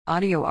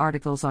Audio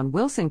articles on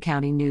Wilson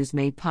County News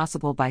made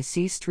possible by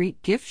C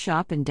Street Gift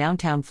Shop in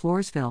downtown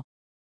Floresville.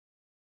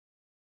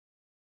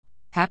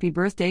 Happy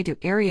birthday to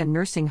area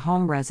nursing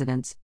home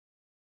residents.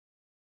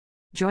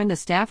 Join the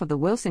staff of the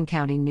Wilson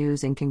County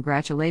News in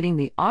congratulating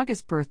the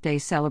August birthday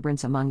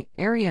celebrants among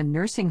area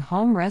nursing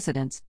home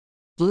residents.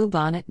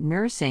 Bluebonnet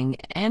Nursing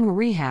and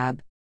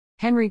Rehab.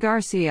 Henry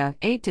Garcia,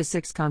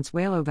 8-6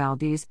 Consuelo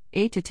Valdez,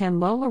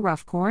 8-10 Lola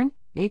Ruffcorn,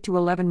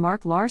 8-11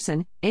 Mark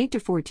Larson,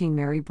 8-14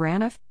 Mary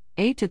Braniff,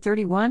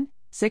 8-31,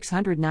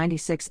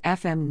 696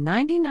 FM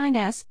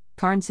 99S,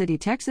 Carn City,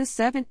 Texas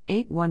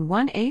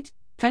 78118,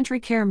 Country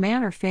Care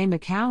Manor Faye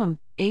McCallum,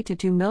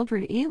 8-2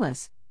 Mildred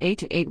Elis,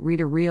 8-8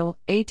 Rita Reel,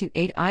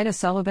 8-8 Ida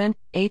Sullivan,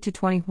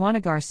 8-20 Juana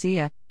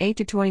Garcia,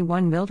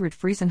 8-21 Mildred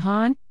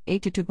Friesenhahn,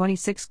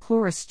 8-26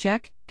 Cloris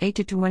Check,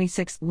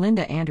 8-26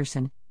 Linda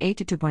Anderson,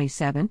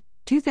 8-27,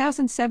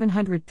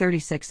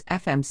 2736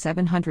 FM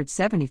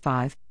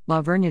 775,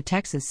 La Vernia,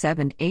 Texas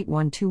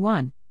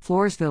 78121,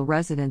 Floresville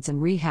Residence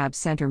and Rehab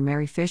Center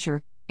Mary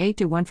Fisher,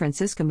 8-1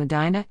 Francisca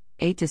Medina,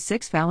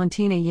 8-6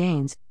 Valentina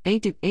Yanes,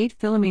 8-8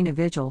 Philomena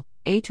Vigil,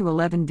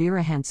 8-11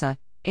 Vera Hensa,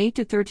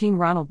 8-13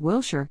 Ronald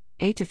Wilshire,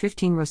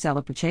 8-15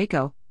 Rosella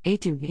Pacheco,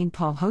 8-18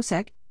 Paul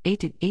Hosek,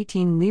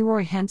 8-18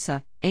 Leroy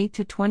Hensa,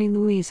 8-20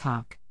 Louise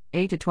Hawk,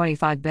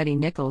 8-25 Betty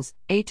Nichols,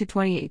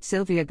 8-28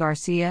 Sylvia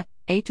Garcia,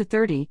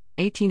 8-30,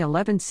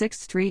 1811 6th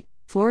Street,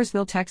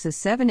 Floresville, Texas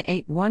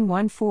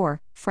 78114,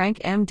 Frank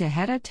M.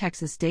 Tejeda,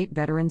 Texas State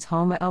Veterans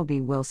Home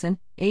L.B. Wilson,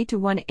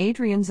 8-1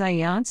 Adrian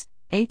Zayance,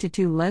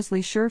 8-2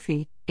 Leslie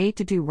Sherfy,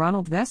 8-2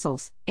 Ronald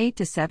Vessels,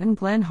 8-7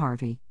 Glenn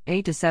Harvey,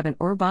 8-7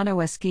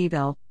 Urbano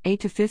Esquivel,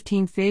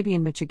 8-15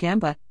 Fabian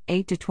Michigemba,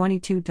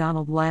 8-22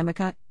 Donald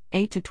Lamica,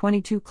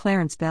 8-22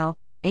 Clarence Bell,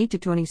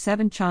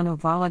 8-27 Chano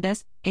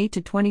Valadez,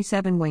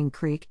 8-27 Wayne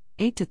Creek,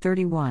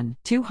 8-31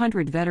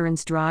 200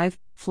 Veterans Drive,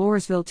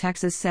 Floresville,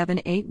 Texas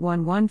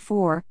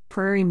 78114,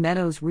 Prairie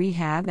Meadows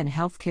Rehab and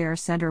Healthcare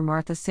Center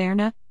Martha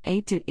Serna,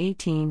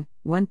 8-18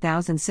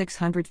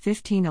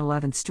 1615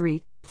 11th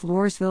Street,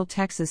 Floresville,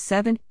 Texas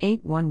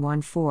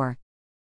 78114.